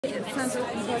It's Sandra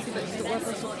from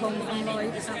workybooks.wordpress.com. I'm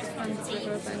live at the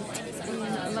Sandra event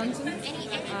in London.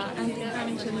 Andy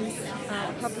Harrington's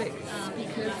public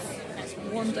speakers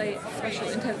one-day special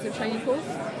intensive training course.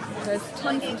 There's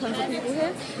tons and tons of people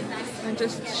here, and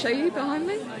just to show you behind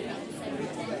me,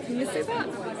 can you see that?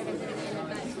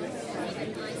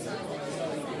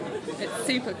 It's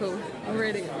super cool. I'm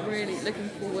really looking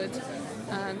forward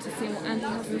to seeing what Andy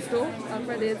has in store. I've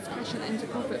read his Passion into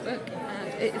Profit book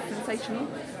and it is sensational.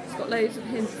 It's got loads of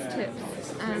hints,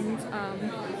 tips and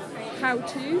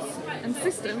how-tos and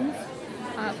systems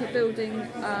for building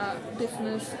a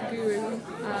business guru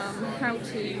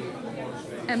how-to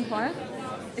empire,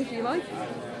 if you like.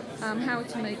 How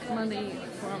to make money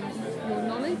from your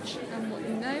knowledge and what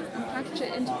you know and package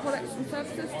it into products and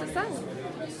services to sell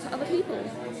to other people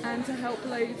and to help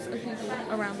loads of people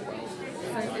around the world.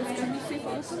 So it's going to be super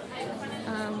awesome.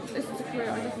 This is a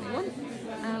career I definitely want,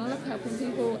 and I love helping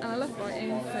people and I love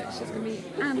writing, so it's just going to be,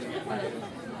 and I love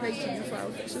creating as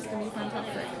well, so it's just going to be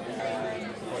fantastic.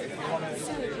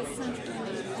 So it's Sandra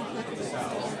Bellamy from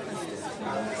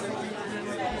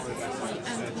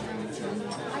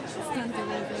Standing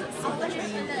over super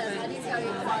training event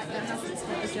that hasn't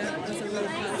started yet. There's a real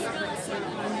buzz, so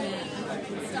I'm here and I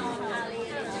can see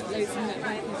loads of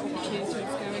networking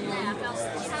opportunities going on.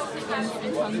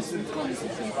 Tons and tons of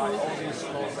people, and you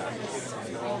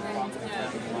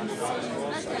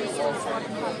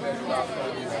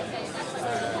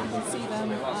can see them.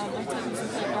 I've taken some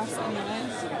photographs anyway.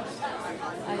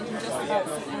 You can just about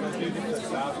see Andy in the middle.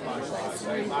 It's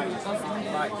really buzzing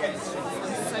here. I'm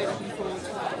so looking forward to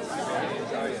it.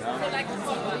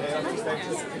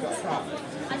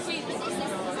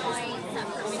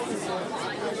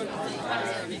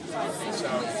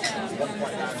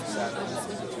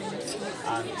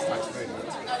 And it's tax free.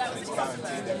 It's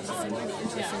guaranteed everything.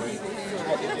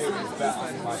 What they do is bet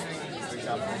on, like, for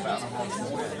example, bet on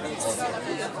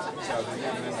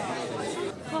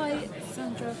Hi,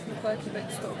 Sandra from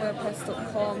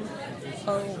workybooks.wordpress.com.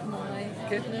 Oh my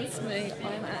goodness me,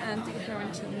 I'm at Andy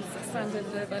Harrington's Standard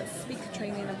Deliver speaker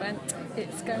training event.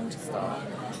 It's going to start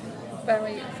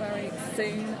very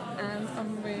soon and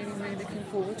I'm really looking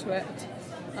forward to it.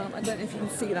 I don't know if you can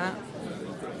see that.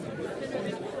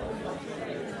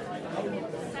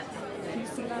 Can you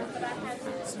see that?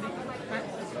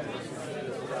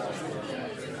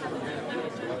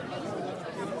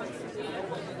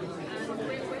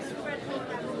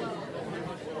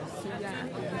 So yeah,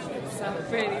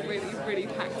 it's really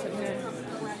packed in here.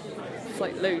 It's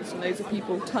like loads and loads of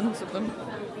people, tons of them.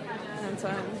 And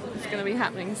it's going to be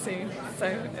happening soon, so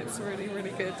it's really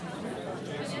good.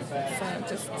 It's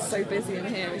just so busy in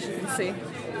here, as you can see.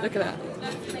 Look at that.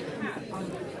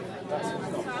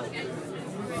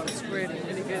 It's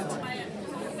really good.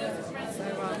 So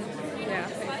yeah, I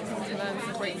think I'm going to learn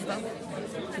some great stuff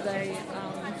today,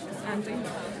 Andy,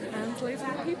 and loads of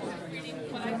other people.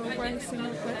 We're all wearing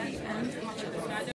similar clothing and each other.